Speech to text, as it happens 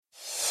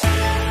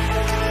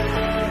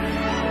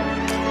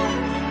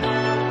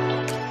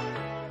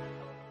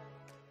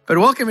But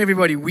welcome,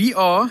 everybody. We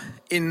are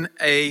in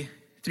a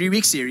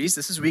 3-week series.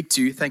 This is week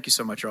 2. Thank you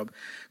so much, Rob.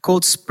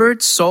 Called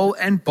Spirit, Soul,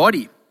 and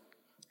Body.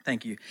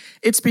 Thank you.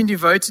 It's been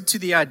devoted to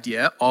the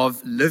idea of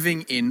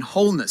living in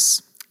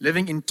wholeness,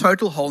 living in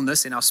total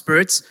wholeness in our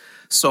spirits,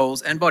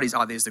 souls, and bodies.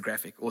 There's the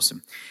graphic.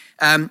 Awesome.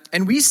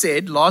 And we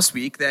said last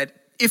week that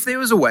if there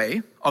was a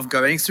way of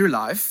going through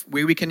life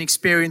where we can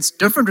experience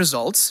different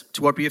results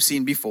to what we have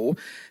seen before,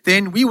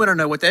 then we want to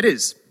know what that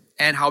is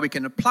and how we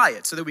can apply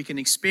it so that we can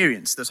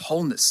experience this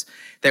wholeness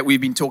that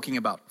we've been talking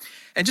about.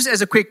 And just as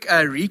a quick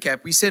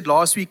recap, we said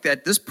last week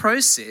that this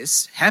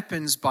process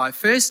happens by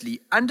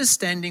firstly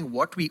understanding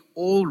what we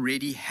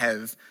already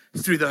have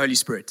through the Holy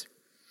Spirit.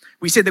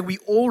 We said that we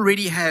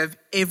already have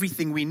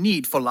everything we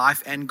need for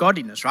life and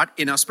godliness, right,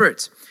 in our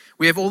spirits.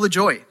 We have all the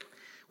joy.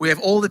 We have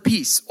all the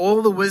peace,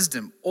 all the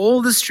wisdom,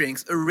 all the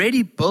strength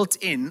already built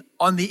in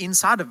on the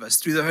inside of us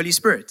through the Holy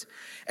Spirit.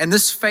 And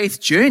this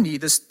faith journey,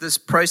 this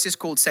process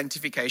called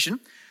sanctification,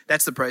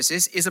 that's the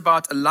process, is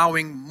about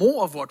allowing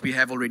more of what we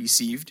have already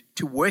received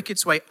to work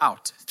its way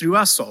out through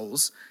our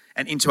souls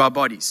and into our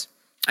bodies.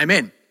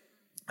 Amen.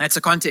 That's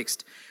the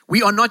context.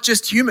 We are not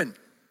just human.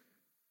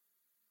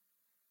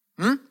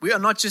 We are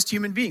not just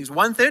human beings.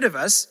 1/3 of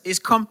us is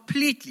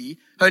completely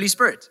Holy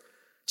Spirit.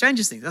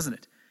 Changes things, doesn't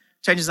it?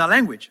 Changes our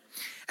language.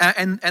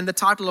 And the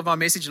title of our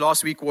message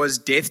last week was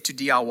Death to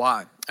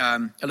DIY.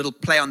 A little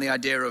play on the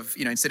idea of,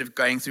 instead of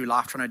going through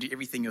life trying to do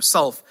everything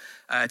yourself,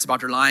 it's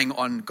about relying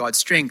on God's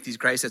strength, His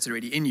grace that's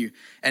already in you.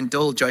 And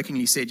Dill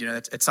jokingly said,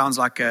 it sounds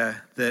like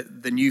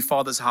the new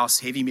Father's House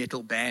heavy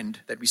metal band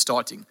that we're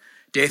starting.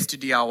 Death to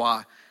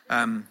DIY.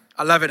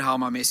 I love it how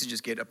my messages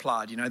get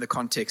applied, the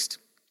context.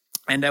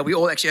 And we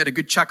all actually had a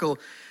good chuckle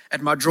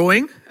at my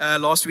drawing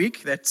last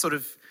week that sort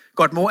of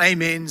got more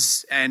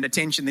amens and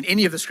attention than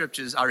any of the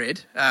scriptures I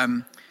read.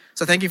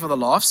 So thank you for the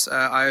laughs.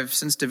 I've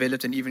since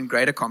developed an even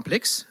greater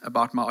complex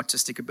about my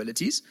artistic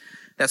abilities.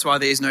 That's why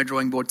there is no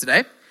drawing board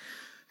today.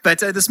 But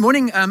this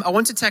morning, I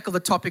want to tackle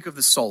the topic of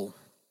the soul.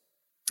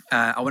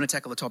 And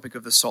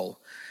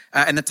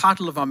the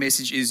title of our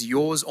message is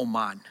Yours or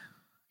Mine.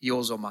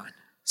 Yours or Mine.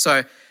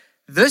 So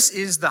this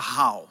is the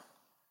how.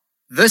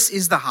 This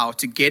is the how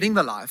to getting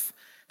the life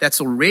that's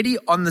already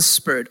on the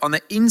spirit, on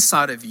the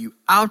inside of you,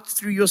 out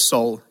through your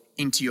soul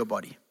into your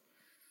body.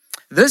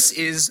 This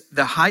is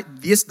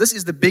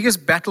the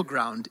biggest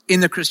battleground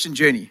in the Christian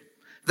journey.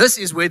 This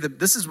is where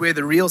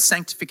the real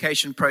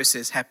sanctification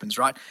process happens,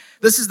 right?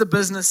 This is the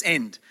business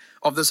end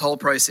of this whole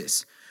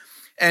process.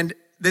 And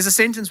there's a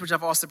sentence which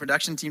I've asked the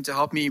production team to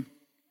help me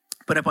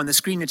put up on the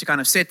screen to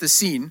kind of set the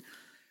scene.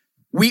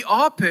 We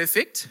are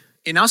perfect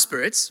in our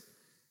spirits.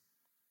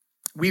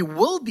 We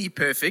will be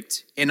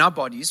perfect in our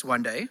bodies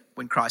one day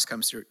when Christ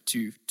comes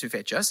to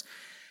fetch us.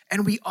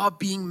 And we are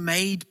being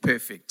made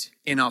perfect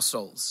in our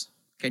souls.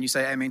 Can you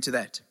say amen to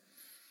that?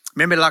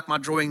 Remember, like my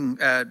drawing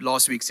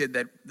last week said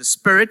that the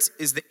spirit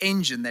is the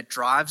engine that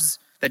drives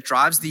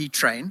the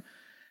train.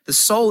 The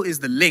soul is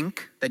the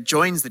link that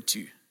joins the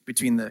two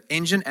between the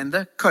engine and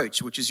the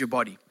coach, which is your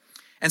body.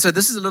 And so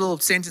this is a little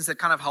sentence that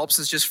kind of helps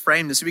us just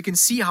frame this so we can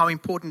see how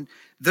important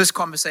this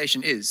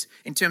conversation is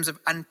in terms of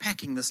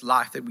unpacking this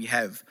life that we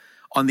have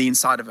on the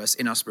inside of us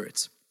in our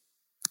spirits.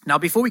 Now,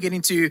 before we get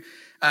into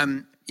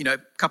a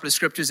couple of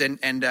scriptures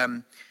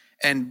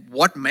and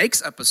what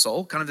makes up a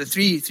soul, kind of the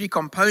three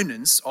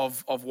components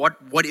of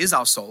what is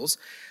our souls,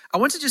 I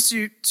wanted just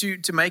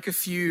to make a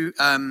few,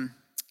 can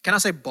I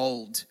say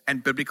bold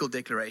and biblical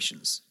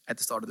declarations at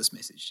the start of this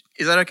message.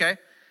 Is that okay?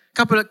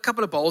 Couple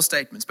of bold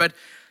statements, but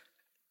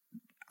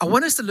I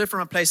want us to live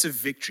from a place of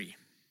victory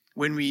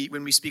when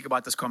we speak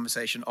about this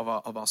conversation of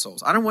our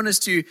souls. I don't want us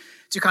to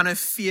kind of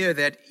fear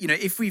that,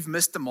 if we've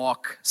missed the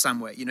mark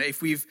somewhere,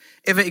 if we've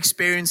ever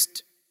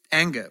experienced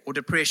anger or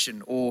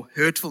depression or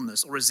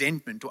hurtfulness or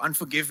resentment or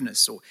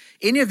unforgiveness or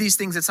any of these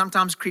things that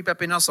sometimes creep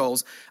up in our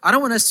souls, I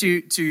don't want us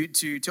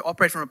to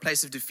operate from a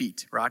place of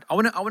defeat, right? I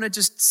want to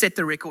just set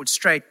the record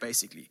straight,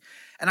 basically.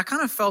 And I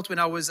kind of felt when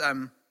I was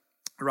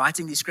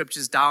writing these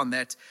scriptures down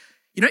that,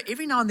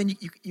 every now and then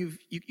you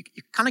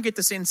kind of get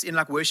the sense in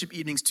like worship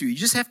evenings too. You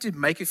just have to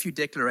make a few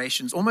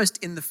declarations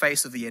almost in the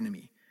face of the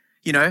enemy.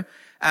 I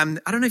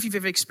don't know if you've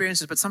ever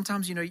experienced this, but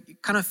sometimes, you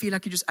kind of feel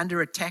like you're just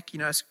under attack.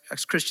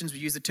 As Christians, we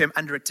use the term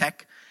under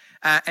attack.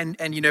 And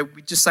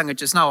we just sung it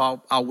just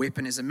now, our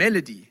weapon is a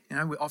melody.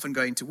 We often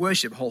go into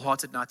worship,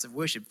 wholehearted nights of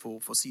worship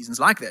for seasons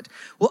like that.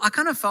 Well, I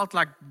kind of felt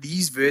like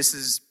these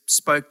verses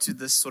spoke to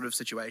this sort of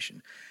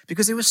situation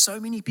because there were so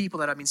many people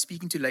that I've been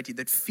speaking to lately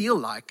that feel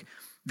like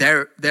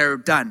they're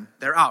done,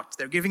 they're out,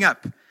 they're giving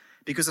up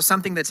because of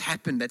something that's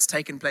happened, that's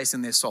taken place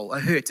in their soul, a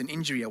hurt, an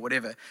injury, or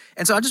whatever.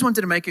 And so I just wanted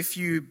to make a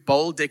few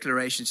bold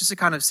declarations just to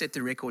kind of set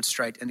the record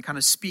straight and kind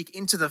of speak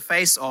into the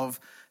face of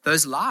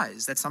those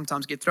lies that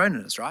sometimes get thrown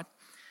at us, right?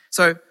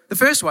 So the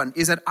first one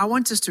is that I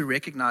want us to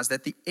recognize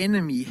that the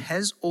enemy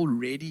has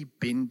already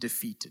been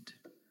defeated.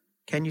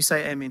 Can you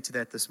say amen to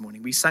that this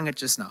morning? We sung it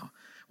just now.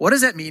 What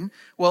does that mean?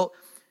 Well,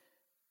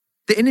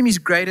 the enemy's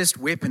greatest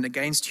weapon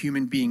against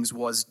human beings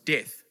was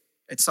death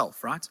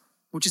itself, right?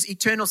 Which is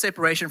eternal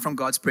separation from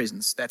God's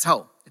presence. That's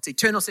hell. It's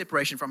eternal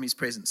separation from His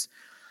presence.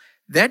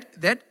 That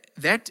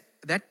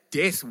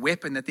death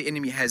weapon that the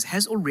enemy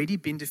has already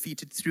been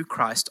defeated through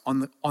Christ on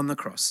the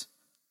cross.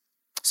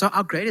 So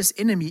our greatest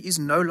enemy is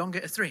no longer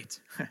a threat.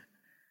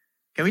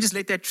 Can we just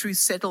let that truth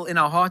settle in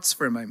our hearts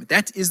for a moment?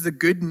 That is the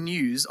good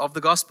news of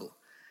the gospel.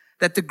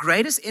 That the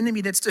greatest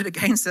enemy that stood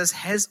against us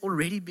has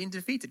already been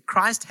defeated.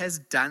 Christ has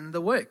done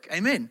the work.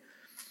 Amen.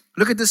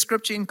 Look at this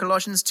scripture in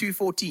Colossians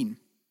 2:14.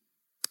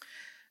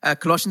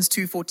 Colossians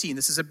 2:14.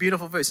 This is a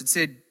beautiful verse. It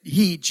said,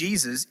 He,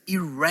 Jesus,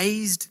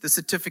 erased the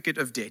certificate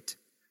of debt.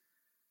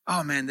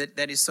 Oh man,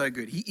 that is so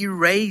good. He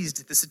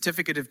erased the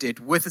certificate of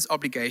debt with its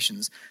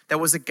obligations that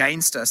was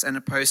against us and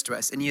opposed to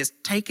us. And He has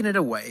taken it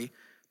away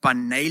by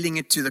nailing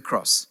it to the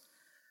cross.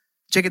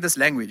 Check out this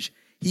language.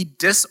 He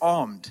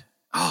disarmed.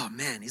 Oh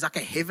man, He's like a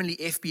heavenly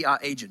FBI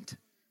agent.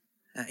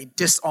 He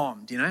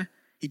disarmed,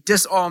 He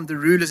disarmed the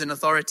rulers and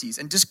authorities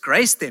and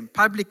disgraced them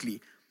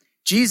publicly.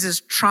 Jesus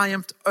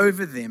triumphed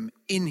over them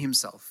in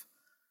Himself.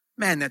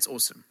 Man, that's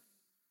awesome.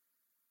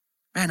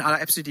 Man,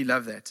 I absolutely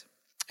love that.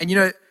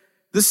 And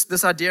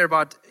this idea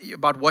about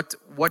what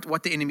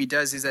the enemy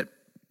does is that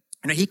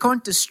he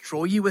can't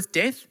destroy you with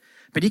death,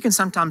 but he can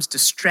sometimes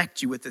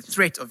distract you with the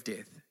threat of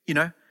death.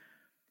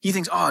 He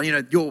thinks,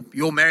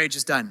 your marriage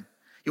is done,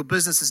 your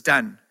business is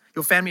done,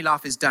 your family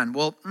life is done.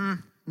 Well,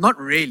 not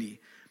really,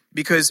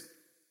 because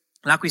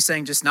like we were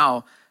saying just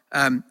now,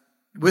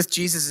 with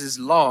Jesus'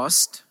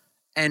 last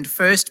and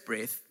first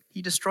breath,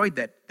 He destroyed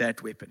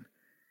that weapon.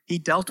 He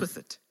dealt with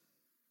it.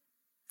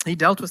 He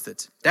dealt with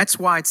it. That's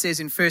why it says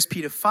in 1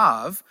 Peter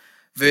 5,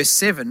 verse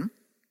 7,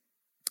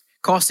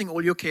 casting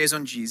all your cares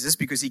on Jesus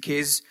because He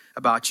cares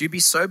about you. Be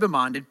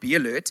sober-minded, be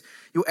alert.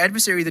 Your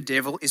adversary, the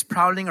devil, is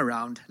prowling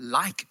around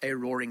like a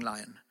roaring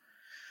lion.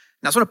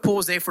 Now, I just want to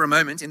pause there for a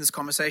moment in this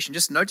conversation.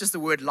 Just notice the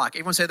word like.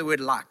 Everyone say the word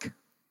like.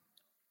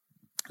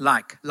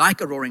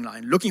 Like a roaring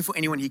lion, looking for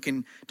anyone he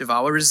can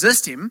devour.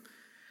 Resist him,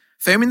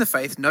 firm in the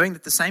faith, knowing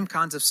that the same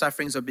kinds of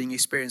sufferings are being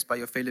experienced by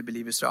your fellow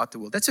believers throughout the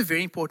world. That's a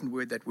very important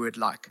word, that word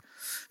like.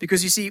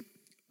 Because you see,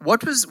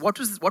 what was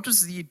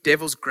the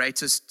devil's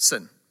greatest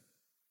sin?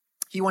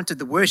 He wanted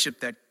the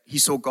worship that he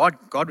saw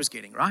God was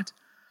getting, right?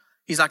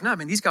 He's like, no,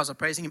 man, these guys are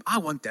praising Him. I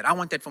want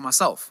that for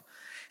myself.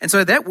 And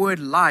so that word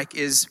like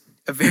is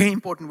a very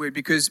important word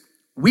because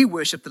we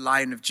worship the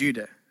Lion of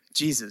Judah,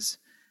 Jesus.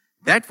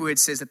 That word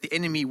says that the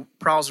enemy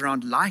prowls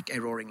around like a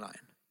roaring lion.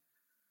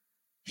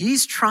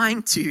 He's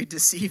trying to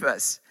deceive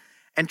us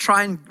and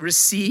try and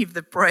receive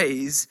the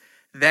praise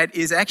that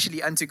is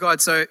actually unto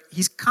God. So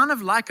he's kind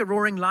of like a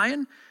roaring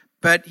lion,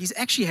 but he's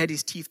actually had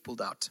his teeth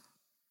pulled out,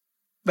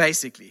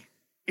 basically,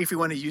 if we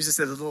want to use this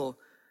as a little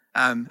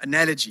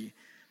analogy,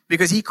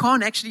 because he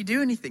can't actually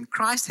do anything.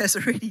 Christ has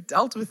already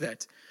dealt with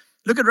that.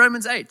 Look at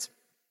Romans 8.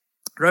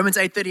 Romans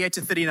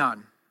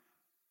 8:38-39.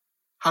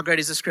 How great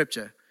is the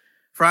scripture?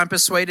 For I am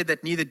persuaded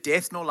that neither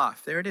death nor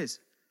life, there it is,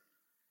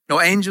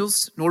 nor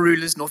angels, nor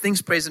rulers, nor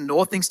things present,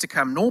 nor things to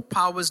come, nor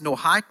powers, nor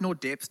height, nor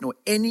depth, nor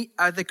any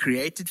other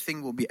created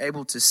thing will be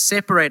able to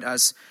separate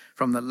us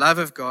from the love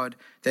of God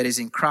that is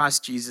in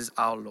Christ Jesus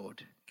our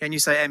Lord. Can you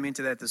say amen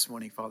to that this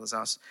morning, Father's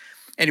house?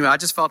 Anyway, I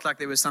just felt like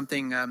there was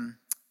something on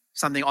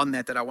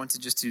that I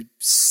wanted just to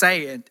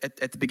say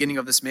at the beginning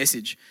of this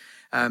message,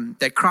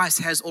 that Christ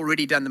has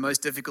already done the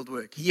most difficult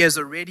work. He has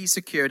already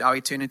secured our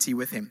eternity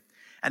with Him.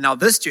 And now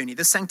this journey,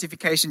 this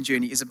sanctification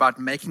journey, is about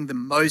making the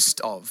most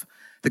of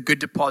the good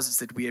deposits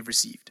that we have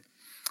received.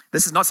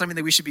 This is not something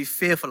that we should be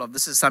fearful of.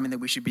 This is something that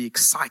we should be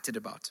excited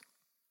about.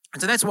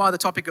 And so that's why the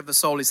topic of the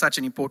soul is such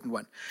an important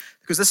one,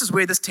 because this is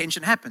where this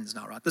tension happens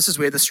now, right? This is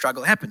where the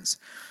struggle happens.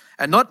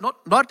 And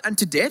not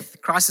unto death,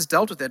 Christ has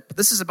dealt with it, but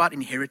this is about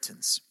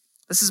inheritance.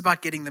 This is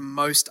about getting the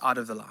most out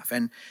of the life.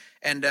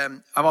 And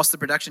I've asked the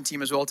production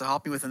team as well to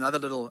help me with another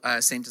little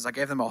sentence. I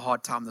gave them a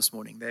hard time this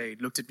morning. They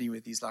looked at me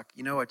with these like,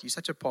 you know what, you're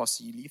such a boss.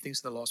 You leave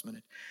things to the last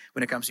minute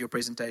when it comes to your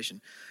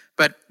presentation.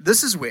 But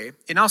this is where,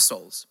 in our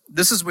souls,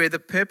 this is where the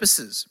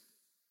purposes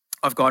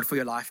of God for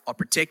your life are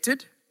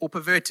protected or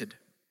perverted.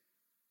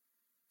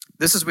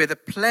 This is where the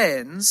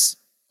plans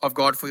of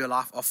God for your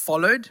life are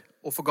followed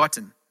or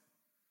forgotten.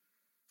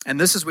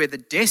 And this is where the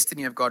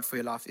destiny of God for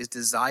your life is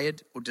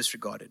desired or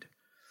disregarded.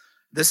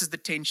 This is the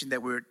tension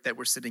that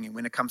we're sitting in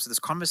when it comes to this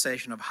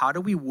conversation of how do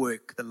we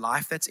work the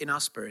life that's in our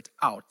spirit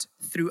out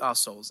through our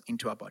souls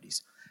into our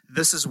bodies.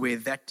 This is where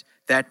that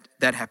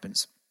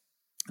happens.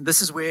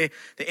 This is where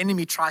the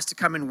enemy tries to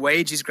come and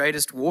wage his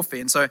greatest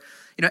warfare. And so,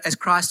 as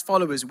Christ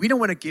followers, we don't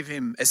want to give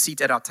him a seat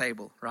at our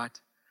table, right?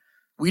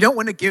 We don't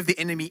want to give the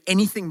enemy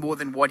anything more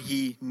than what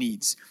he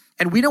needs.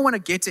 And we don't want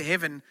to get to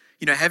heaven,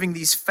 having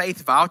these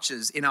faith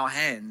vouchers in our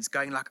hands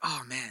going like,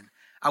 oh man,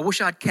 I wish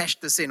I'd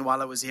cashed this in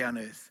while I was here on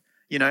earth,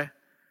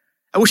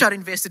 I wish I'd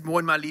invested more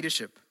in my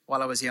leadership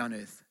while I was here on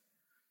earth.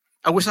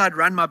 I wish I'd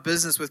run my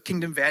business with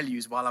kingdom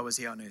values while I was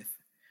here on earth.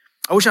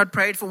 I wish I'd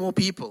prayed for more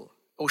people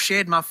or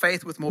shared my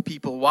faith with more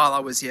people while I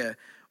was here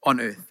on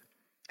earth.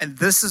 And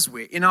this is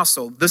where, in our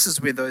soul, this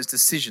is where those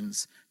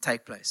decisions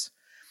take place.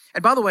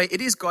 And by the way, it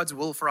is God's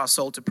will for our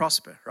soul to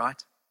prosper,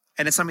 right?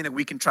 And it's something that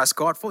we can trust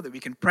God for, that we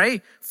can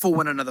pray for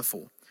one another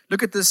for.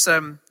 Look at this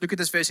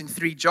verse in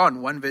 3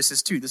 John 1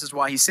 verses 2. This is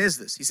why he says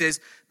this. He says,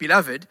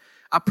 "Beloved,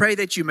 I pray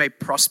that you may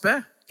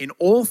prosper in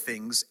all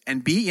things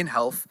and be in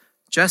health,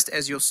 just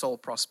as your soul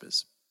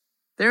prospers."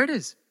 There it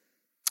is.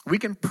 We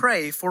can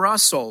pray for our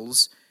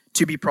souls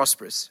to be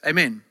prosperous.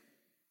 Amen.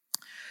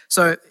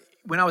 So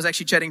when I was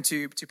actually chatting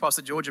to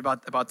Pastor George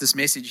about this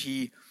message,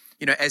 he,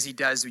 as he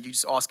does, you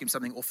just ask him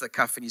something off the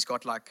cuff, and he's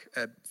got like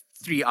a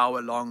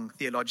 3-hour-long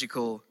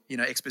theological,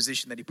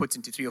 exposition that he puts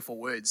into 3 or 4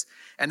 words.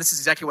 And this is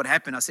exactly what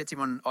happened. I said to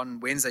him on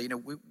Wednesday,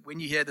 when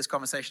you hear this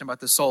conversation about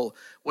the soul,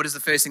 what is the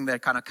first thing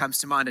that kind of comes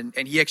to mind?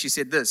 And he actually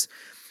said this.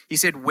 He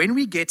said, when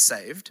we get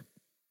saved,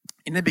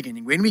 in the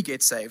beginning, when we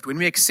get saved, when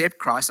we accept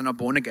Christ and are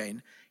born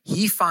again,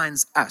 he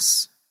finds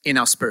us in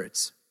our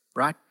spirits,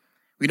 right?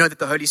 We know that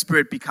the Holy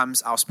Spirit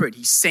becomes our spirit.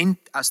 He sent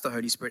us the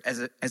Holy Spirit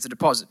as a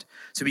deposit.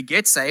 So we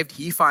get saved,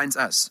 he finds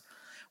us.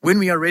 When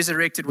we are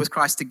resurrected with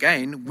Christ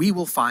again, we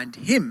will find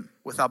him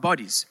with our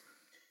bodies.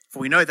 For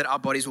we know that our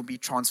bodies will be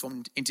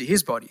transformed into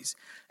his bodies.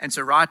 And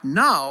so right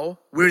now,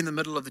 we're in the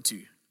middle of the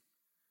two.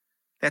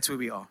 That's where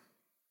we are.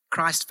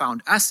 Christ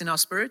found us in our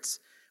spirits.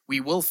 We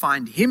will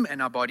find him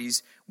in our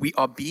bodies. We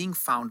are being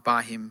found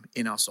by him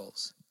in our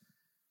souls.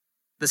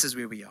 This is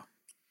where we are.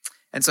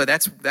 And so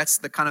that's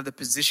the kind of the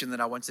position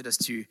that I wanted us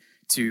to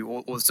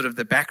or sort of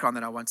the background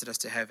that I wanted us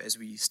to have as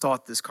we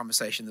start this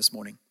conversation this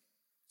morning.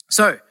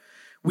 So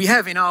we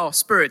have in our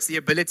spirits the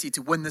ability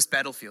to win this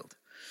battlefield.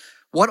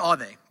 What are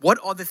they? What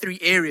are the 3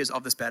 areas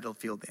of this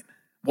battlefield then?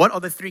 What are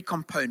the 3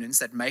 components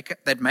that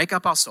make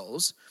up our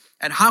souls?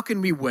 And how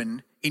can we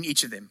win in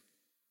each of them?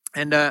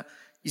 And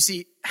you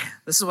see,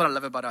 this is what I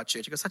love about our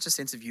church. It got such a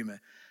sense of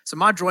humor. So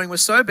my drawing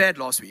was so bad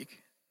last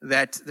week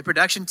that the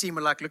production team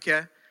were like, "Look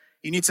here,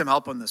 you need some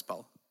help on this,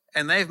 Paul."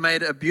 And they've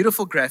made a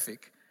beautiful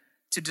graphic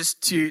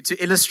to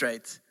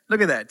illustrate.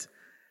 Look at that.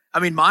 I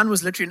mean, mine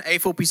was literally an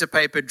A4 piece of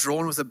paper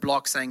drawn with a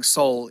block saying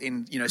soul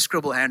in,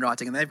 scribble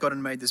handwriting. And they've gone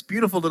and made this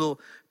beautiful little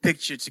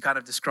picture to kind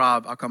of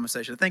describe our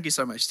conversation. Thank you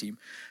so much, team.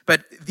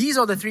 But these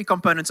are the 3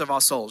 components of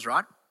our souls,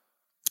 right?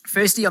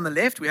 Firstly, on the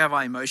left, we have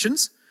our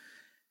emotions.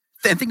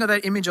 And think of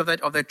that image of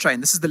that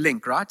train. This is the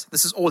link, right?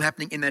 This is all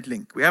happening in that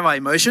link. We have our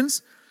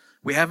emotions,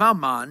 we have our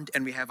mind,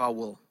 and we have our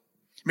will.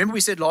 Remember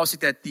we said last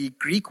week that the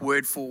Greek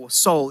word for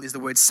soul is the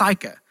word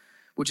psyche,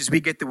 which is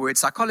we get the word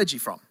psychology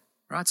from,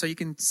 right? So you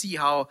can see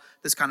how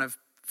this kind of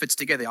fits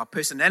together. Our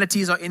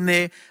personalities are in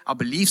there, our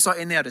beliefs are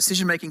in there, our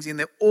decision-making's in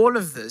there. All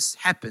of this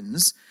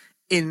happens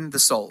in the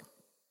soul.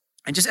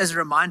 And just as a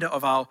reminder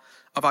of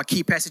our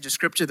key passage of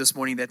scripture this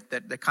morning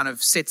that kind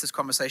of sets this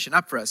conversation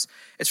up for us,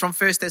 it's from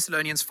 1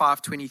 Thessalonians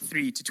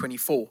 5:23 to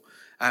 24.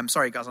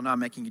 Sorry, guys, I know I'm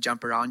making you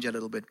jump around you a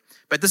little bit.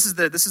 But this is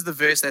the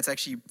verse that's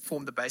actually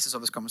formed the basis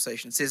of this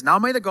conversation. It says, "Now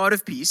may the God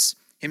of peace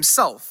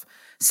himself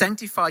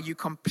sanctify you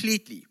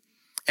completely,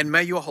 and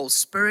may your whole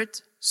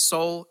spirit,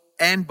 soul,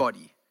 and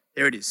body,"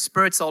 there it is,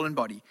 spirit, soul, and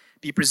body,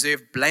 "be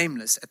preserved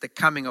blameless at the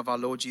coming of our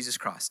Lord Jesus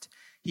Christ.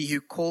 He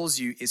who calls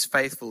you is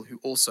faithful, who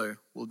also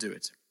will do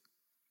it."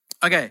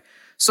 Okay,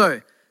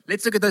 so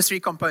let's look at those 3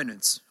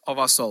 components of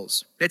our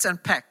souls. Let's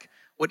unpack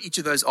what each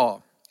of those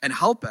are and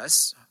help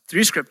us,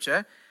 through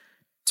scripture,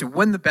 to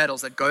win the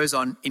battles that goes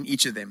on in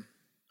each of them.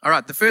 All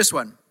right, the first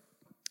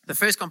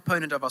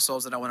component of our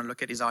souls that I want to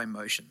look at is our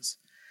emotions.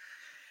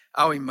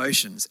 Our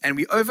emotions. And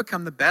we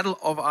overcome the battle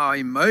of our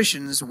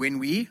emotions when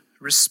we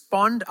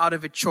respond out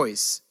of a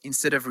choice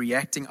instead of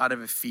reacting out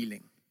of a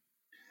feeling.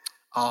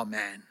 Oh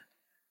man,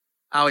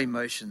 our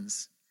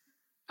emotions,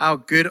 our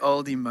good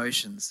old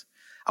emotions.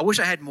 I wish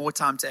I had more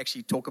time to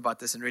actually talk about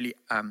this and really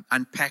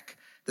unpack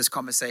this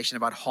conversation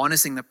about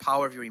harnessing the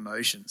power of your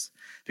emotions,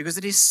 because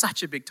it is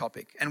such a big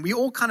topic. And we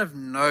all kind of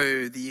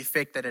know the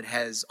effect that it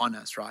has on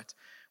us, right?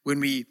 When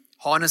we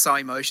harness our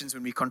emotions,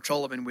 when we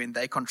control them, and when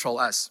they control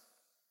us.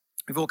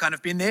 We've all kind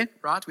of been there,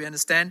 right? We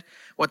understand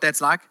what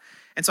that's like.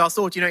 And so I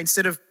thought,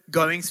 instead of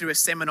going through a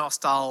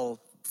seminar-style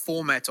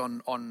format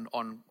on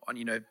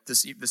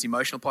this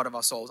emotional part of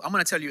our souls, I'm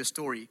going to tell you a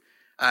story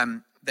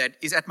that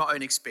is at my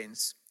own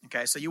expense.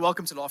 Okay, so you're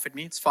welcome to laugh at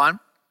me. It's fine.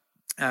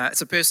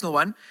 It's a personal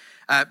one.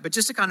 But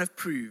just to kind of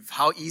prove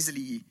how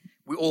easily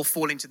we all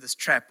fall into this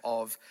trap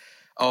of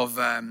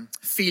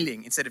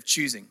feeling instead of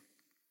choosing.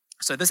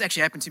 So this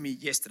actually happened to me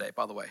yesterday,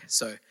 by the way.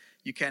 So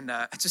you can,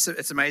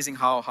 it's amazing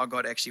how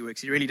God actually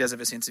works. He really does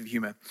have a sense of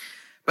humor.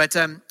 But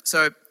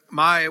so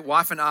my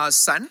wife and I's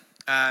son,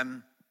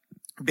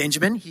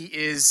 Benjamin, he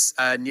is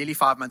nearly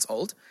 5 months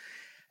old.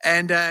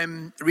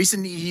 And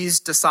recently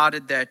he's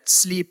decided that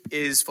sleep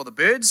is for the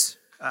birds.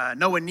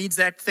 No one needs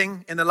that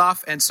thing in their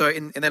life, and so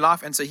in their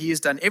life, and so he has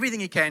done everything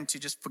he can to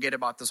just forget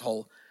about this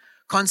whole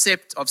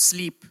concept of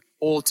sleep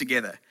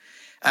altogether.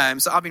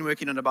 So I've been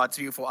working on about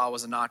 3 or 4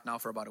 hours a night now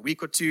for about a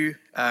week or 2,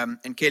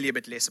 and Kelly a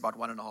bit less, about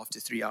 1.5 to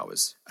 3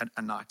 hours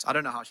a night. I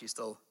don't know how she's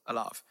still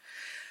alive,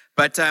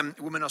 but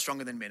women are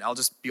stronger than men. I'll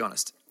just be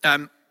honest.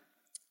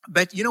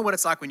 But you know what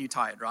it's like when you're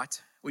tired,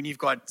 right? When you've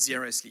got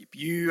zero sleep,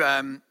 you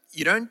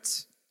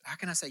don't. How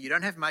can I say? You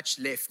don't have much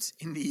left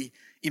in the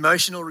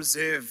emotional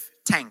reserve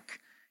tank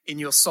in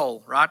your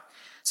soul, right?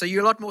 So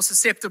you're a lot more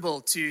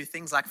susceptible to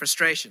things like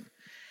frustration.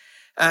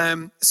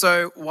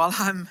 So while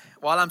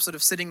I'm sort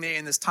of sitting there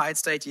in this tired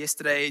state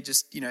yesterday,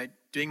 just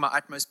doing my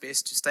utmost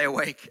best to stay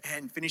awake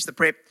and finish the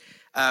prep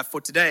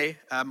for today,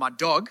 my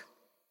dog,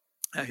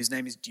 whose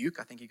name is Duke,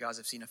 I think you guys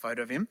have seen a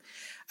photo of him,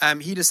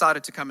 he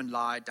decided to come and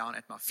lie down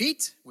at my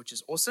feet, which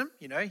is awesome.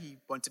 He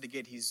wanted to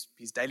get his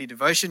daily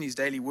devotion, his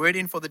daily word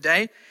in for the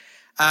day.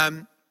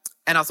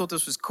 And I thought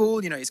this was cool.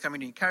 He's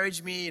coming to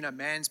encourage me,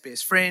 man's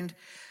best friend.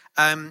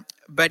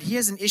 But he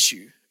has an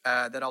issue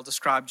that I'll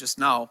describe just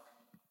now,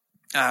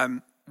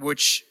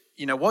 which,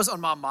 was on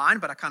my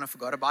mind, but I kind of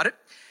forgot about it.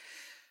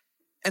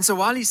 And so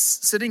while he's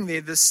sitting there,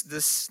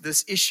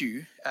 this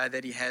issue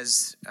that he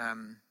has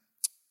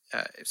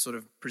sort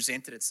of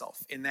presented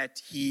itself in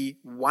that he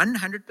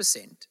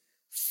 100%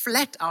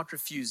 flat out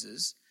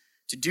refuses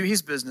to do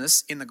his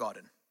business in the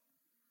garden.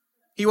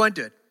 He won't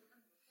do it.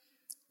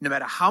 No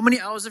matter how many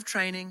hours of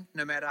training,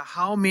 no matter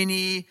how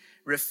many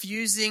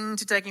refusing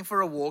to take him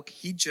for a walk,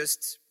 he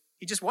just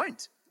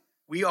won't.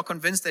 We are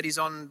convinced that he's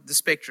on the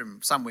spectrum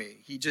somewhere.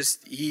 He has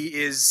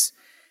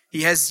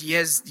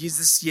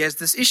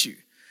this issue.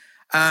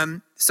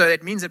 So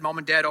that means that mom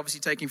and dad obviously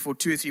take him for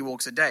 2 or 3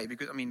 walks a day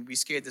because, we're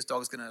scared this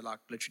dog's going to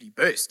literally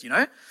burst,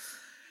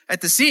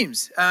 at the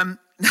seams.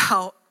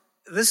 Now,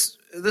 this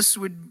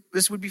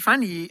would be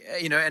funny,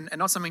 and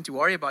not something to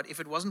worry about if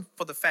it wasn't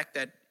for the fact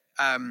that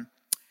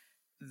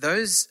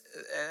those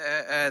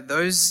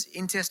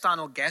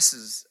intestinal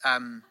gases,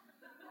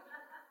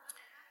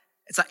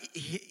 it's like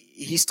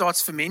he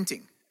starts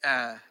fermenting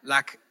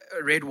like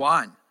red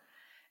wine.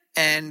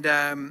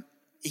 And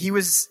he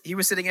was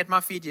sitting at my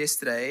feet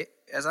yesterday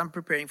as I'm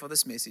preparing for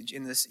this message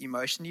in this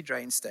emotionally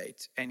drained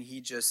state, and he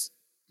just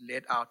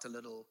let out a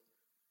little.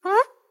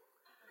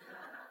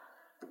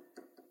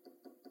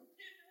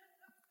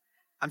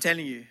 I'm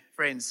telling you,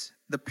 friends,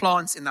 the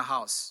plants in the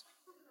house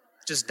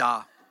just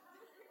die.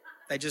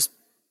 They just,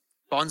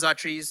 bonsai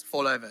trees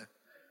fall over.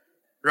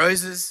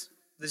 Roses,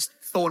 there's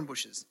thorn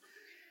bushes.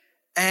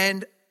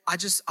 And I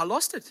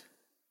lost it.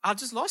 I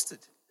just lost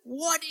it.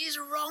 What is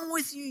wrong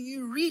with you,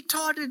 you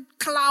retarded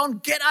clown?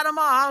 Get out of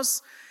my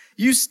house.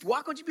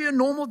 Why can't you be a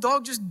normal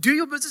dog? Just do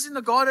your business in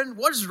the garden.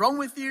 What is wrong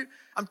with you?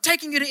 I'm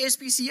taking you to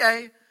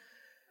SPCA.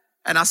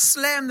 And I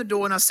slammed the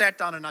door and I sat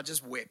down and I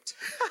just wept.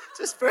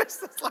 Just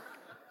first, I was like,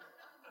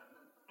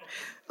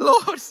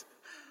 Lord,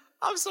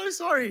 I'm so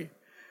sorry.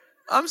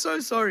 I'm so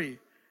sorry.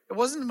 It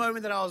wasn't a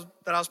moment that I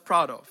was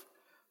proud of.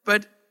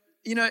 But,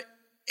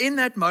 in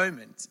that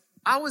moment,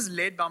 I was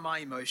led by my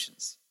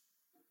emotions.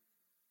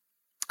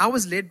 I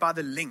was led by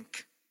the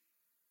link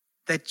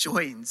that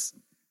joins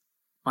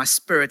my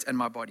spirit and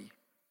my body.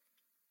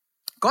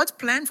 God's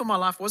plan for my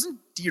life wasn't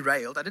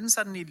derailed. I didn't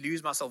suddenly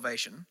lose my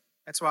salvation.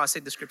 That's why I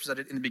said the scriptures I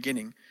did in the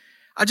beginning.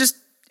 I just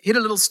hit a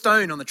little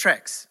stone on the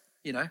tracks,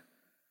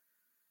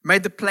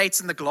 Made the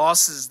plates and the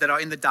glasses that are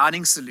in the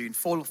dining saloon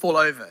fall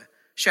over,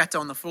 shatter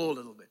on the floor a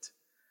little bit.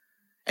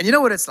 And you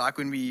know what it's like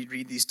when we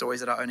read these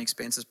stories at our own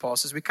expense as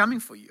pastors? We're coming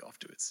for you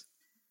afterwards,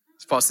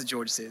 as Pastor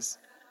George says.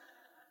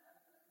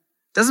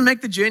 Doesn't make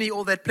the journey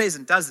all that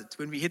pleasant, does it,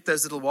 when we hit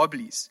those little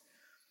wobblies?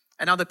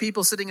 And now the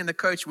people sitting in the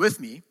coach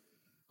with me,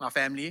 my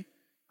family,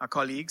 my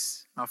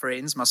colleagues, my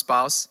friends, my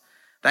spouse,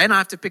 they now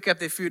have to pick up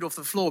their food off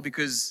the floor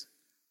because,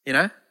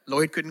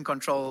 Lloyd couldn't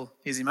control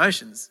his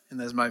emotions in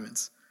those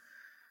moments.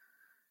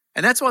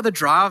 And that's why the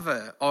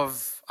driver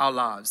of our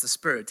lives, the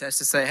Spirit, has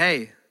to say,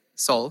 hey,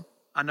 soul,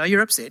 I know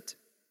you're upset,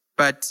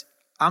 but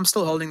I'm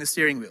still holding the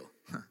steering wheel.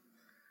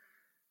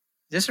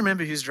 Just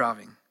remember who's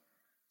driving.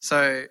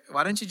 So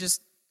why don't you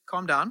just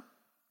calm down?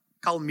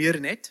 Kalmeer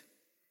net.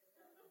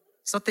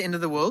 It's not the end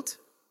of the world.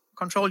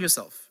 Control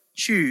yourself.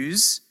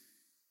 Choose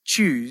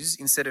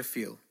instead of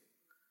feel.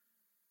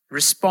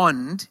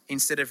 Respond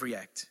instead of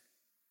react.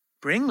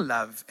 Bring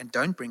love and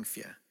don't bring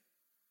fear.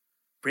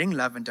 Bring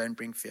love and don't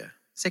bring fear.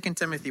 2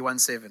 Timothy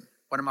 1:7,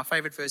 one of my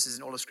favorite verses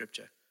in all of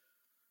Scripture.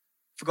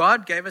 For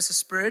God gave us a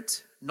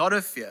spirit, not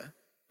of fear,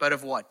 but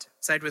of what?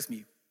 Say it with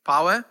me.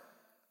 Power,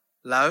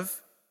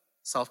 love,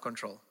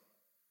 self-control.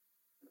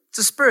 It's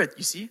a spirit,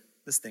 you see,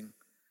 this thing.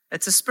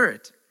 It's a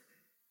spirit.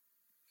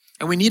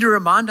 And we need to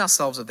remind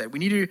ourselves of that. We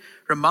need to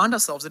remind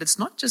ourselves that it's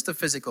not just a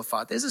physical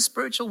fight. There's a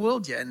spiritual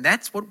world here, and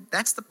that's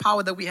the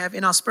power that we have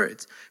in our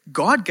spirit.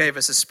 God gave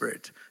us a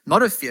spirit,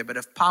 not of fear, but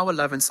of power,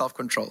 love, and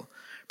self-control.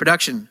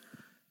 Production,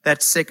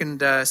 that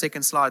second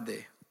slide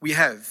there. We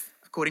have,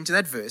 according to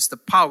that verse, the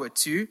power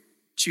to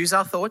choose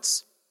our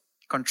thoughts,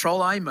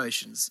 control our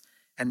emotions,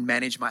 and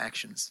manage my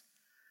actions.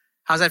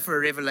 How's that for a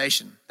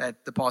revelation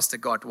that the pastor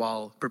got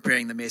while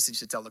preparing the message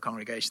to tell the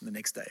congregation the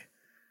next day?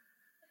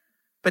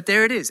 But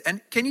there it is.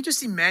 And can you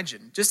just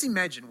imagine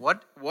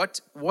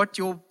what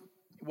your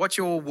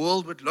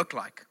world would look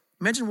like?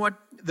 Imagine what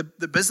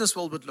the business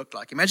world would look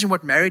like. Imagine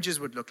what marriages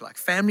would look like,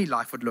 family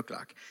life would look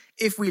like,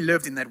 if we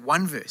lived in that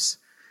one verse.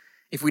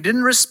 If we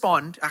didn't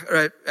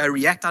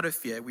react out of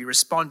fear, we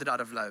responded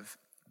out of love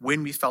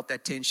when we felt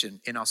that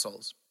tension in our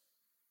souls.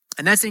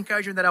 And that's the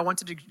encouragement that I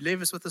wanted to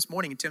leave us with this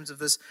morning in terms of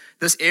this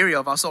area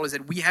of our soul, is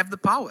that we have the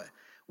power.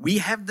 We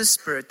have the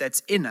Spirit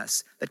that's in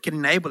us that can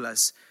enable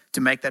us to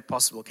make that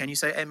possible. Can you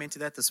say amen to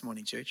that this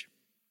morning, church?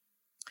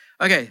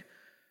 Okay,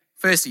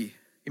 firstly,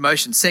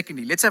 emotions.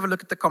 Secondly, let's have a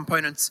look at the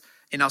components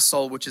in our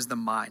soul, which is the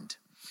mind.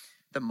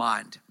 The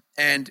mind.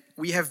 And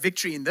we have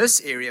victory in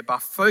this area by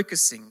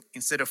focusing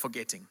instead of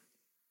forgetting.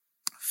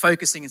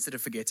 Focusing instead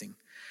of forgetting.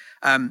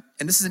 And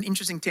this is an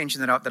interesting tension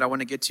that I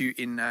want to get to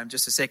in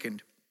just a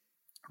second.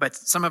 But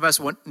some of us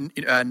know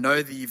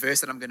the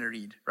verse that I'm going to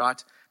read,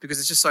 right? Because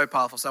it's just so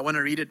powerful. So I want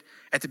to read it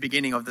at the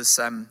beginning of this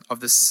one.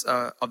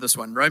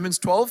 Romans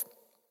 12,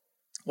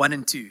 1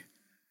 and 2.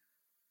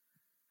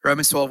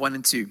 Romans 12, 1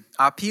 and 2.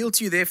 I appeal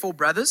to you, therefore,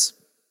 brothers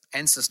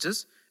and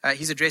sisters.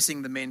 He's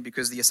addressing the men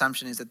because the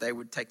assumption is that they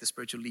would take the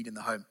spiritual lead in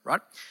the home, right?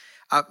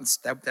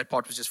 That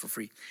part was just for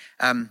free.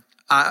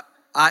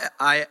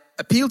 I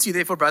appeal to you,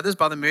 therefore, brothers,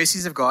 by the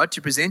mercies of God,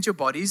 to present your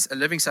bodies a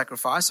living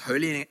sacrifice,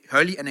 holy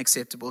and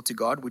acceptable to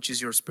God, which is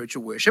your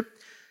spiritual worship.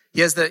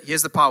 Here's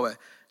the power.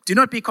 Do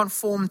not be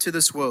conformed to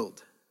this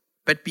world,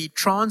 but be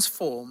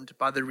transformed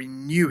by the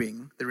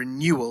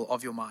renewal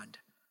of your mind.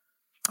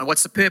 And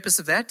what's the purpose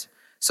of that?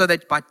 So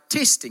that by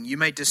testing you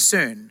may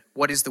discern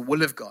what is the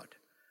will of God,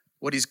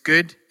 what is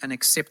good and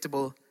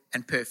acceptable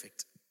and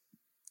perfect.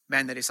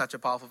 Man, that is such a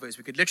powerful verse.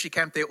 We could literally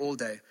camp there all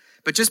day.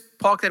 But just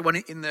park that one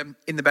in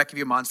the back of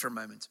your minds for a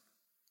moment.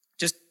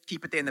 Just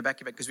keep it there in the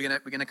back of your mind because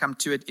we're gonna come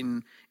to it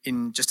in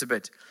just a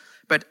bit.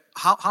 But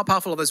how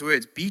powerful are those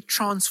words? Be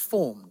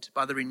transformed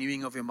by the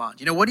renewing of your mind.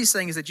 You know, what he's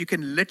saying is that you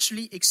can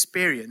literally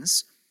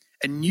experience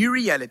a new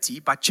reality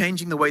by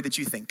changing the way that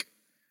you think.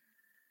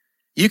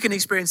 You can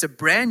experience a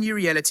brand new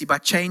reality by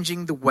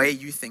changing the way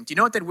you think. Do you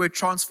know what that word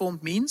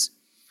transformed means?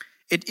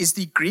 It is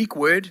the Greek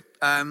word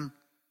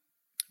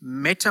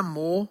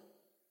metamorphoste.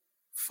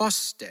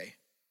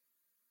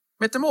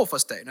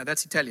 Metamorphoste. No,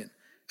 that's Italian.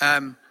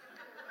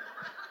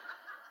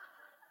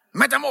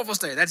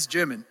 Metamorphoste. That's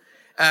German.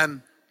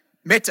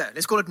 Meta.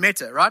 Let's call it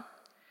meta, right?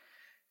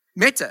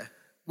 Meta,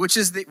 which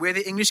is where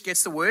the English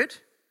gets the word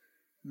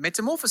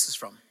metamorphosis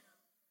from.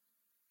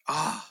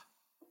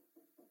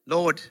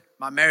 Lord,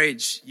 my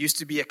marriage used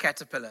to be a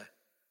caterpillar.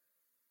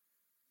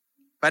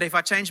 But if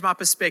I change my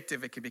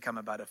perspective, it can become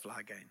a butterfly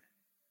again.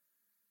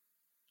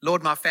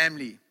 Lord, my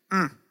family,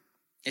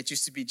 it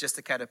used to be just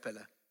a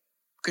caterpillar.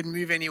 Couldn't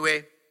move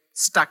anywhere,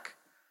 stuck.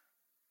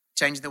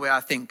 Changing the way I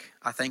think.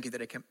 I thank you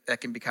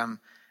that can become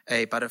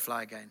a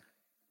butterfly again.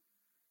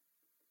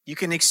 You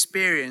can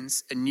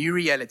experience a new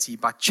reality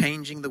by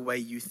changing the way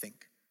you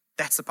think.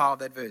 That's the power of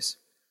that verse.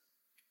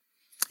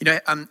 You know,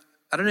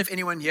 I don't know if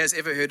anyone here has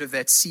ever heard of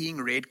that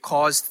seeing red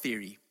cars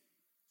theory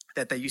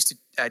that they used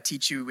to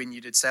teach you when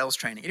you did sales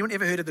training. Anyone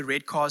ever heard of the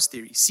red cars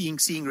theory,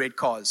 seeing red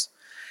cars?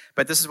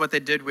 But this is what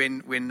they did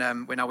when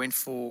I went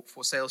for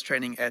sales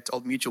training at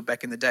Old Mutual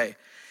back in the day.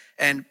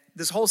 And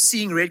this whole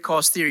seeing red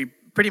cars theory,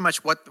 pretty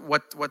much what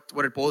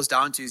it boils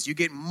down to is you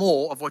get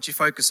more of what you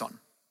focus on,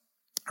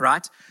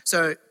 right?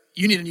 So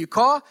you need a new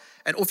car,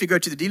 and off you go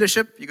to the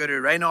dealership. You go to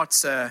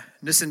Reinhardt's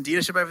Nissan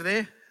dealership over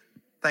there.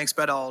 Thanks,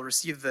 but I'll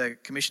receive the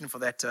commission for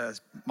that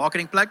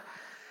marketing plug.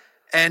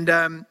 And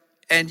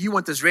you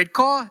want this red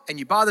car, and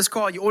you buy this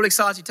car. You're all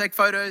excited. You take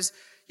photos.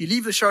 You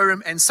leave the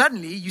showroom, and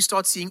suddenly you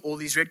start seeing all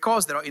these red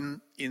cars that are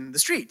in the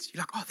street.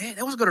 You're like, oh, there,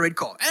 that one's got a red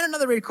car, and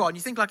another red car. And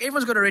you think like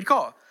everyone's got a red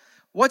car.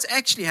 What's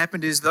actually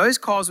happened is those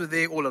cars were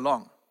there all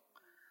along,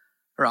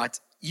 right?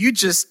 You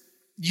just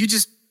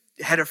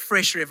had a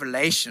fresh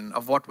revelation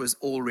of what was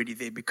already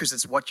there because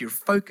it's what you're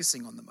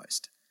focusing on the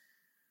most.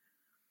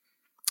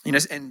 You know,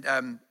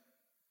 and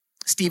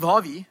Steve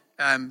Harvey,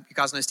 you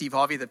guys know Steve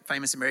Harvey, the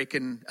famous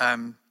American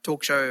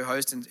talk show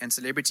host and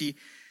celebrity.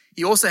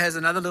 He also has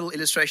another little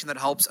illustration that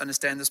helps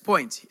understand this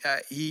point.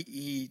 I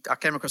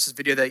came across this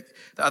video the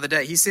other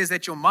day. He says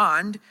that your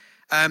mind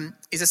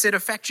is a set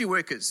of factory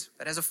workers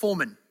that has a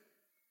foreman.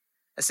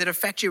 A set of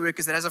factory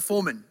workers that has a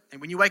foreman.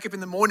 And when you wake up in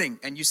the morning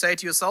and you say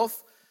to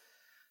yourself,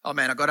 oh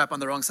man, I got up on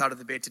the wrong side of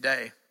the bed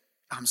today.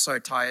 I'm so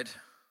tired.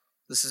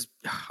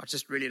 I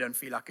just really don't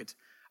feel like it.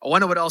 I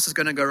wonder what else is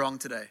going to go wrong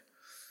today.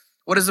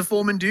 What does the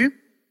foreman do?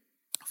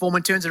 The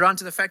foreman turns around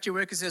to the factory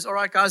workers and says, all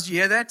right, guys, do you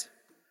hear that?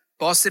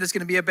 Boss said it's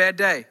going to be a bad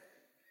day.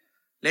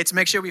 Let's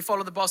make sure we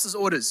follow the boss's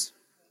orders.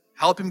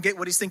 Help him get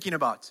what he's thinking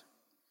about.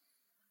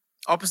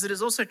 Opposite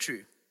is also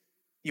true.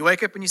 You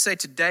wake up and you say,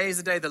 today is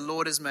the day the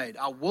Lord has made.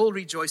 I will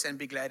rejoice and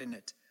be glad in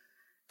it.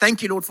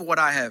 Thank you, Lord, for what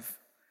I have.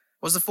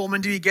 What does the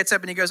foreman do? He gets up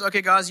and he goes,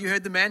 okay, guys, you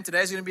heard the man.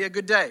 Today's going to be a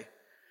good day.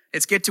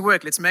 Let's get to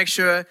work. Let's make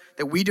sure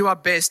that we do our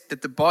best,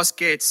 that the boss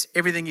gets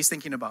everything he's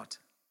thinking about.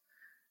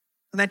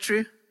 Isn't that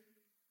true?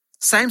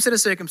 Same set of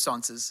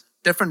circumstances,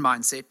 different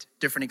mindset,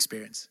 different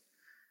experience.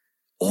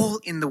 All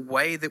in the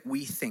way that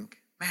we think.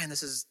 Man,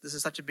 this is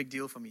such a big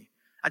deal for me.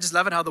 I just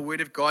love it how the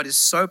Word of God is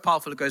so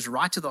powerful. It goes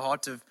right to the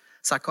heart of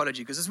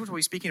psychology, because this is what we're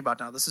speaking about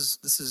now. This is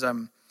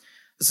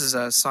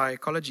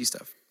psychology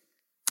stuff.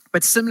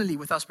 But similarly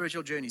with our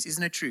spiritual journeys,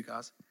 isn't it true,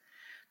 guys,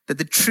 that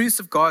the truths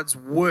of God's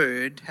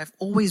Word have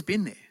always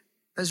been there?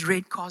 Those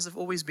red cars have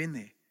always been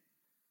there.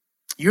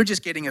 You're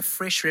just getting a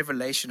fresh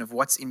revelation of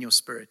what's in your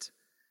spirit.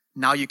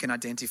 Now you can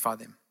identify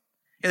them.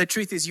 Yeah, the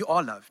truth is you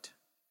are loved.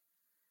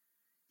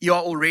 You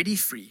are already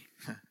free.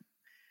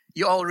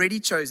 You're already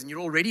chosen.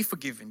 You're already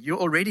forgiven. You're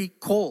already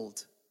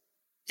called.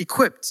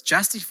 equipped,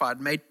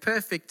 justified, made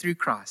perfect through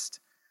Christ.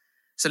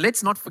 So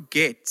let's not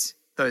forget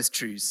those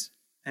truths.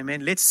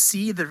 Amen. Let's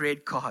see the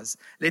red cars.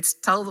 Let's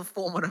tell the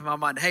foreman of our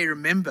mind, hey,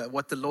 remember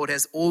what the Lord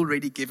has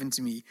already given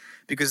to me,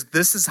 because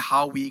this is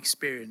how we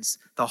experience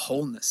the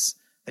wholeness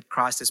that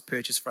Christ has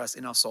purchased for us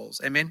in our souls.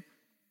 Amen.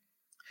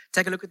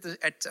 Take a look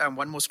at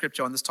one more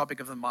scripture on this topic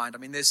of the mind. I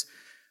mean, there's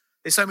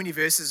so many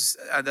verses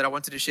that I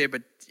wanted to share,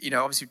 but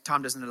obviously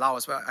time doesn't allow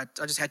us. But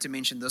I just had to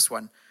mention this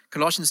one.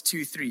 Colossians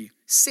 2:3.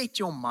 Set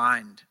your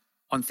mind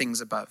on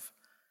things above.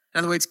 In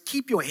other words,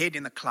 keep your head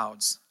in the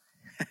clouds.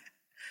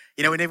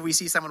 Whenever we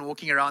see someone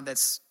walking around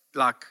that's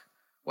like,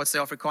 what's the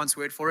Afrikaans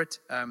word for it?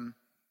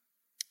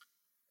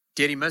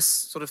 Dairy miss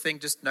sort of thing,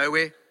 just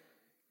nowhere.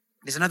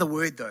 There's another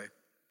word though.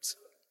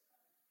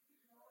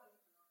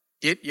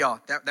 Yeah,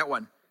 that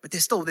one. But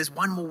there's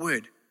one more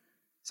word.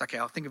 It's okay,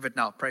 I'll think of it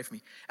now. Pray for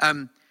me.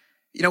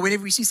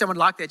 Whenever we see someone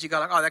like that, you go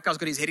like, oh, that guy's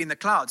got his head in the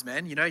clouds,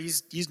 man.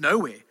 He's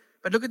nowhere.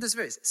 But look at this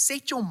verse.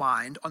 Set your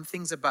mind on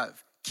things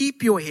above.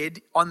 Keep your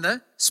head on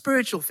the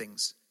spiritual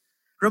things.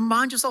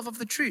 Remind yourself of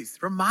the truth.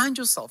 Remind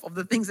yourself of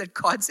the things that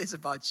God says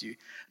about you,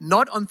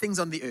 not on things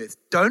on the earth.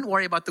 Don't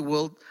worry about the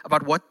world,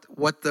 about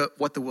what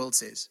the world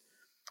says.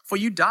 For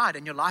you died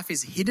and your life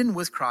is hidden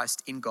with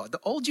Christ in God. The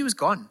old you is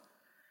gone.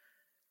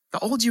 The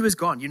old you is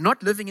gone. You're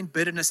not living in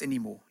bitterness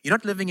anymore. You're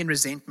not living in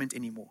resentment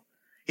anymore.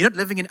 You're not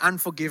living in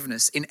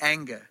unforgiveness, in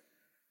anger,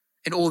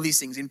 in all these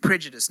things, in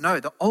prejudice.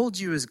 No, the old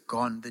you is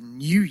gone. The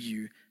new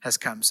you has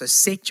come. So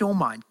set your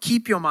mind,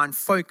 keep your mind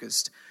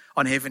focused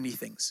on heavenly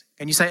things.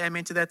 Can you say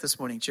amen to that this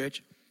morning,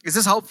 church? Is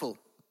this helpful?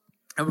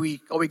 Are we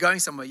going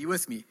somewhere? Are you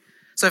with me?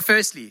 So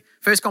firstly,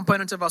 first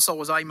component of our soul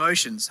was our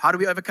emotions. How do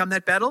we overcome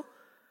that battle?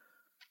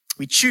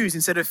 We choose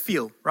instead of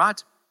feel,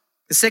 right?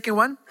 The second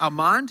one, our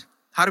mind.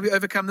 How do we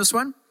overcome this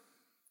one?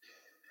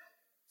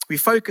 We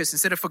focus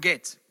instead of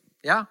forget.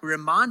 Yeah, we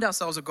remind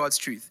ourselves of God's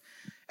truth.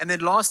 And then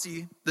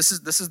lastly, this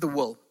is the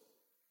will.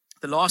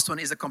 The last one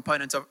is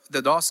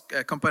the last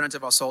component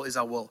of our soul is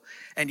our will.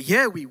 And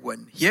here we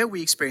win. Here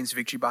we experience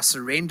victory by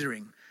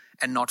surrendering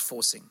and not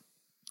forcing.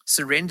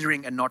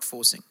 Surrendering and not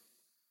forcing.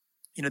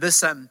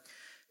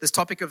 This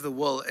topic of the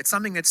will, it's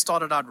something that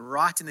started out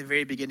right in the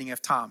very beginning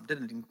of time,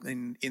 didn't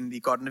it? In the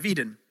Garden of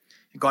Eden.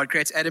 God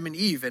creates Adam and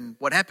Eve, and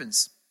what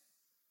happens?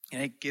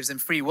 He gives them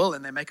free will,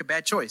 and they make a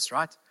bad choice,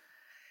 right?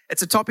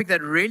 It's a topic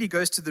that really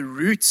goes to the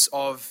roots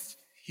of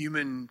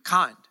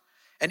humankind.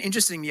 And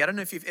interestingly, I don't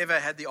know if you've ever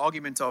had the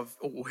argument of,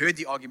 or heard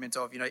the argument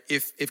of,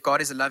 if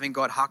God is a loving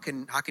God, how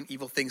can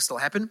evil things still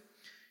happen?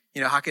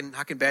 How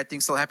can bad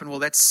things still happen? Well,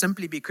 that's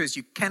simply because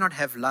you cannot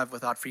have love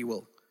without free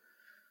will.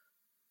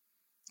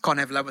 Can't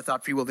have love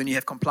without free will, then you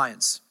have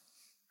compliance,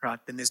 right?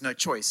 Then there's no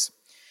choice.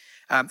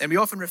 And we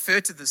often refer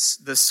to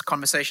this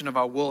conversation of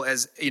our will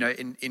as,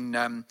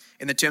 in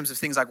the terms of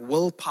things like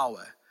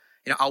willpower.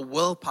 Our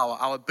willpower,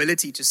 our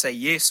ability to say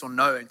yes or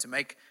no and to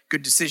make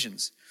good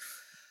decisions.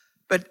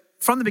 But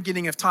from the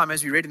beginning of time,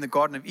 as we read in the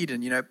Garden of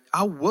Eden,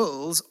 our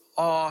wills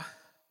are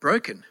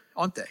broken,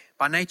 aren't they?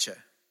 By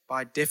nature,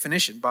 by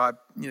definition, by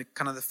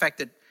kind of the fact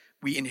that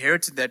we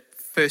inherited that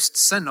first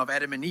sin of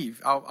Adam and Eve.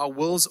 Our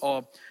wills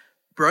are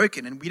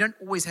broken, and we don't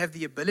always have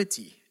the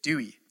ability, do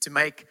we, to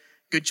make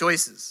good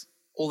choices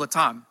all the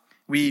time.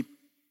 We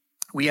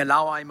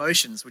allow our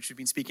emotions, which we've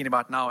been speaking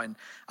about now, and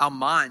our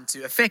mind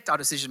to affect our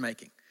decision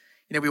making.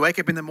 We wake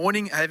up in the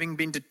morning having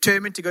been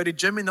determined to go to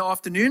gym in the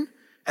afternoon,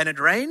 and it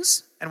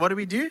rains, and what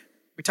do?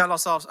 We tell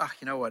ourselves,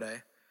 you know what,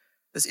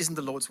 this isn't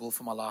the Lord's will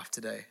for my life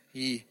today.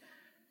 He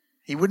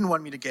wouldn't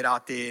want me to get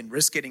out there and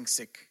risk getting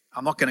sick.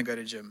 I'm not going to go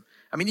to gym.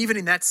 I mean, even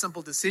in that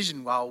simple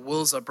decision, our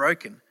wills are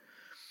broken.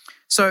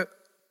 So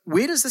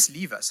where does this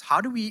leave us? How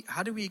do we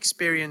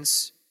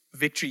experience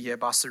victory here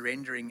by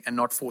surrendering and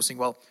not forcing?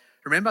 Well,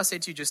 remember I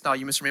said to you just now,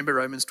 you must remember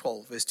Romans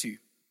 12, verse 2.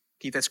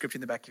 Keep that scripture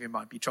in the back of your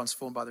mind. Be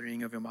transformed by the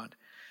renewing of your mind.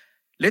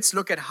 Let's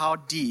look at how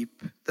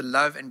deep the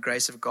love and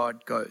grace of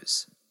God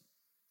goes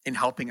in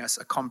helping us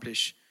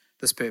accomplish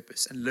this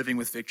purpose and living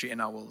with victory in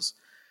our wills.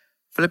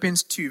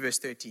 Philippians 2, verse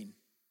 13.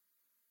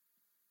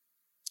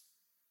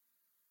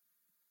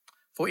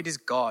 For it is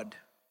God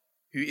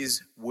who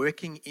is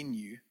working in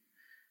you,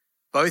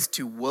 both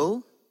to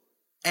will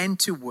and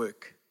to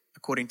work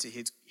according to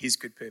his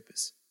good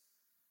purpose.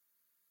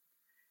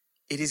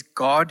 It is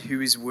God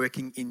who is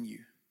working in you,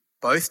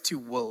 both to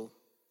will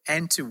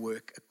and to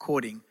work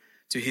according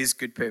to his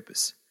good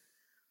purpose.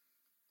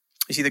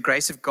 You see, the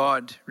grace of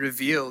God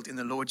revealed in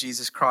the Lord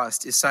Jesus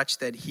Christ is such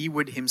that he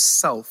would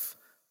himself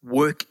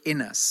work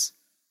in us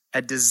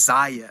a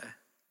desire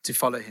to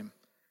follow him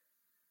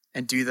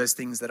and do those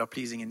things that are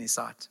pleasing in his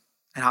sight.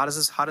 And how does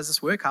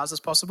this work? How is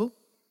this possible?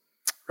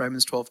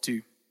 Romans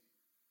 12:2.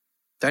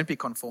 Don't be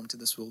conformed to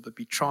this world, but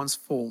be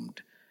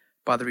transformed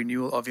by the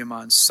renewal of your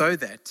mind, so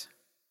that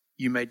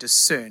you may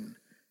discern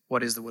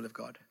what is the will of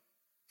God.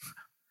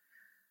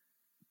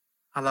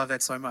 I love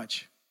that so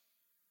much.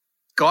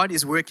 God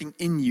is working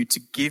in you to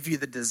give you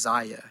the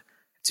desire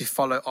to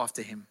follow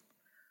after him.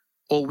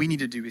 All we need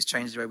to do is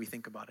change the way we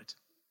think about it.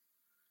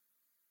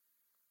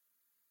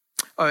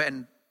 Oh,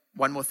 and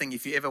one more thing,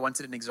 if you ever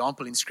wanted an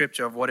example in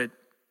scripture of what it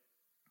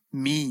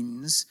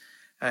means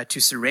to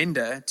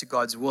surrender to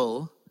God's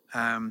will,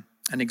 an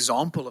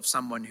example of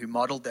someone who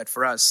modeled that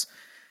for us,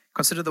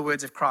 consider the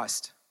words of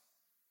Christ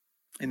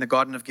in the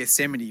Garden of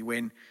Gethsemane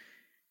when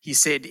he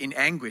said in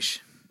anguish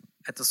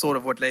at the thought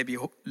of what lay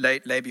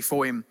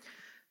before him,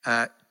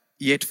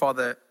 yet,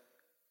 Father,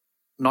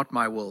 not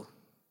my will,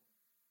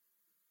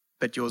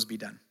 but yours be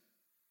done.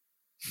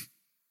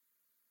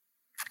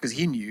 Because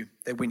he knew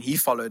that when he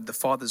followed the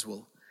Father's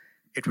will,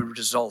 it would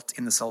result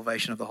in the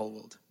salvation of the whole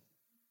world.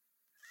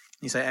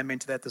 You say amen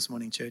to that this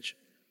morning, church?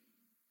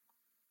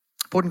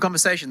 Important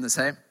conversation this,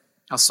 hey?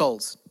 Our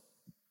souls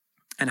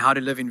and how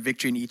to live in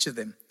victory in each of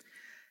them.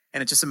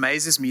 And it just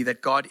amazes me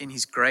that God in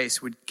his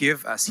grace would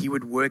give us, he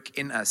would work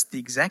in us the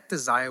exact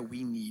desire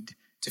we need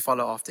to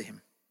follow after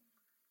him.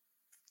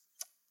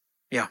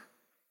 Yeah.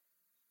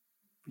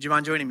 Would you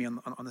mind joining me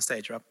on the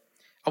stage, Rob?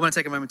 I want to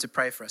take a moment to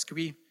pray for us. Could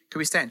we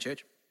stand,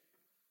 church?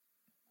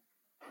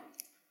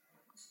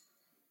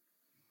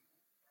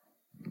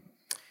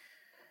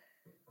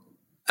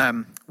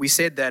 We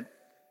said that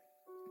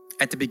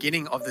at the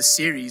beginning of the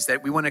series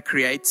that we want to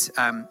create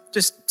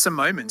just some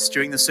moments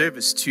during the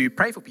service to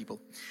pray for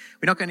people.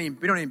 We don't want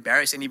to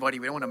embarrass anybody.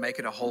 We don't want to make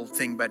it a whole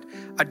thing. But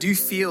I do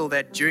feel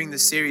that during the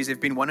series, there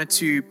have been one or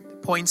two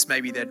points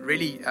maybe that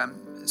really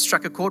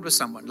struck a chord with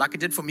someone, like it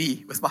did for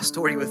me with my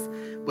story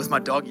with my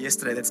dog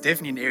yesterday. That's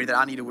definitely an area that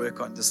I need to work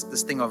on,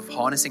 this thing of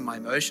harnessing my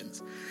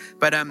emotions.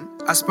 But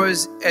I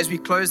suppose as we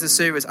close the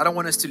service, I don't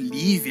want us to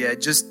leave here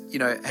just,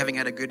 having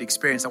had a good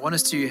experience. I want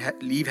us to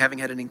leave having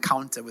had an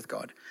encounter with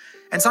God.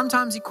 And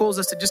sometimes he calls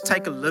us to just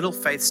take a little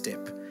faith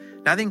step.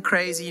 Nothing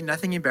crazy,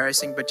 nothing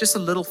embarrassing, but just a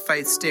little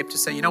faith step to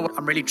say, you know what,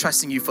 I'm really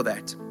trusting you for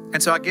that.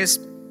 And so I guess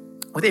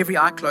with every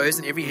eye closed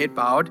and every head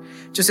bowed,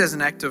 just as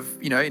an act of,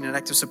 in an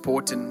act of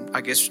support and I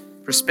guess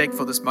respect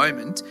for this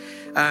moment,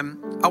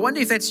 I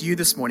wonder if that's you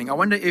this morning. I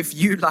wonder if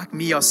you, like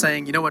me, are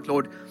saying, you know what,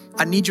 Lord,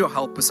 I need your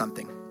help with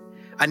something.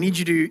 I need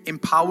you to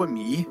empower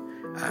me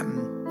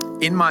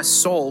in my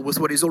soul with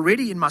what is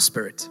already in my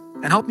spirit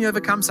and help me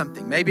overcome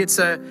something. Maybe it's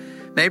a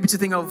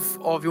thing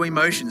of your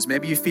emotions.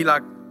 Maybe you feel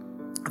like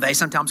they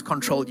sometimes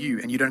control you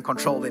and you don't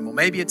control them. Or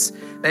maybe it's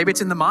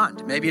in the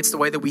mind. Maybe it's the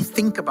way that we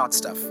think about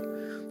stuff.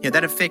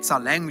 That affects our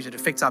language, it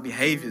affects our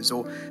behaviors.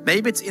 Or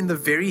maybe it's in the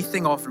very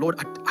thing of, Lord,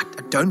 I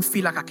don't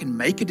feel like I can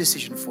make a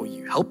decision for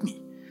you. Help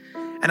me.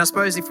 And I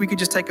suppose if we could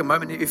just take a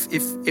moment,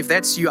 if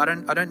that's you, I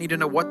don't need to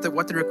know what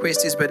the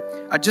request is, but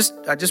I just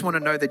want to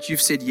know that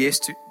you've said yes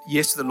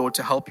to the Lord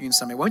to help you in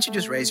some way. Won't you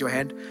just raise your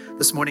hand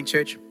this morning,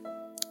 church?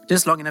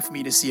 Just long enough for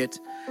me to see it.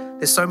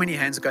 There's so many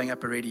hands going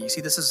up already. You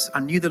see, I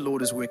knew the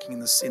Lord is working in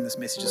this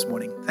message this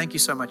morning. Thank you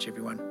so much,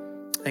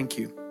 everyone. Thank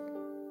you.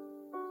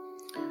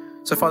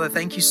 So, Father,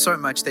 thank you so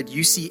much that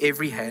you see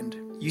every hand.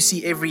 You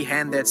see every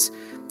hand that's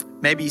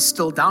maybe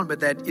still down,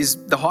 but that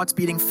is the heart's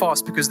beating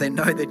fast because they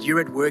know that you're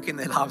at work in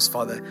their lives,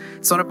 Father.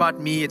 It's not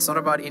about me. It's not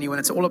about anyone.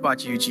 It's all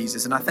about you,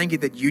 Jesus. And I thank you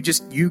that you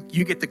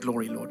get the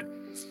glory, Lord.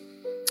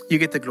 You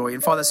get the glory.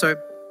 And Father, so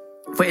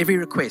for every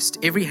request,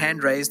 every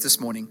hand raised this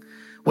morning,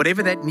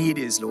 whatever that need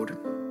is, Lord,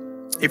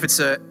 if it's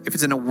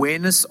an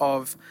awareness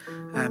of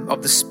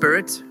the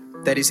Spirit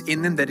that is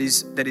in them, that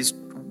is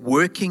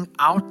working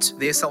out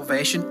their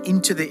salvation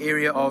into the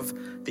area of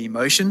the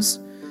emotions,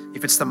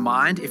 if it's the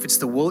mind, if it's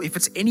the will, if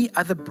it's any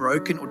other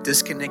broken or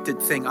disconnected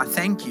thing, I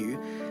thank you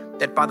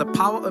that by the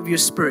power of your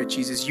Spirit,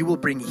 Jesus, you will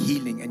bring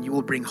healing and you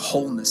will bring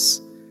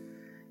wholeness.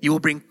 You will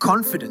bring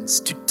confidence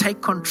to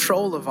take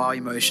control of our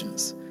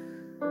emotions,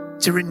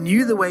 to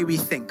renew the way we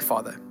think,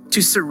 Father,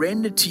 to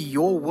surrender to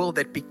your will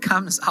that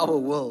becomes our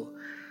will.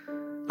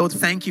 Lord,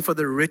 thank you for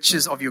the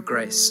riches of your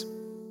grace.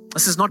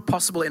 This is not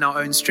possible in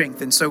our own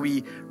strength, and so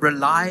we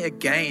rely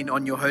again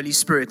on your Holy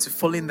Spirit to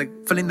fill in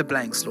the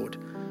blanks, Lord.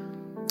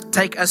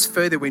 Take us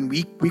further when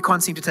we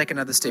can't seem to take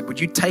another step. Would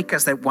you take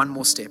us that one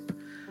more step?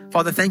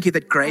 Father, thank you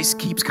that grace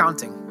keeps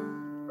counting.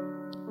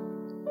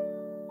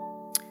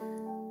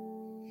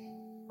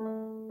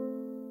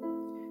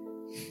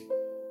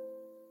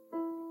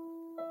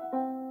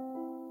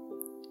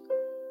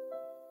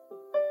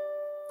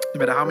 No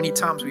matter how many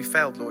times we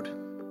failed, Lord,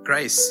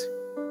 grace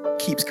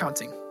keeps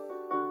counting.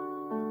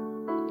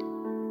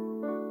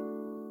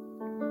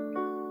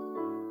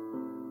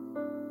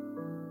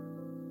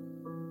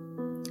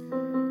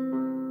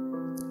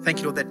 Thank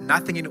you, Lord, that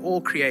nothing in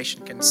all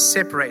creation can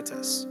separate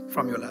us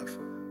from your love.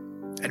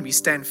 And we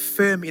stand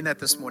firm in that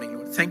this morning,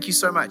 Lord. Thank you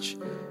so much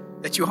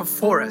that you are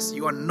for us.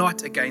 You are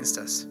not against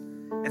us.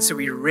 And so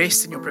we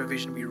rest in your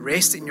provision. We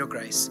rest in your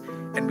grace.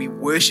 And we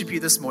worship you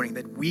this morning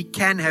that we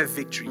can have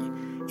victory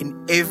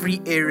in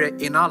every area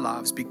in our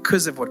lives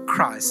because of what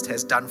Christ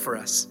has done for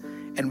us.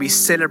 And we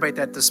celebrate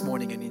that this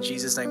morning. And in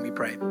Jesus' name we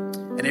pray.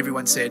 And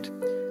everyone said,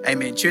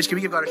 amen. Church, can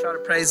we give God a shout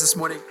of praise this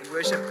morning and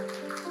worship?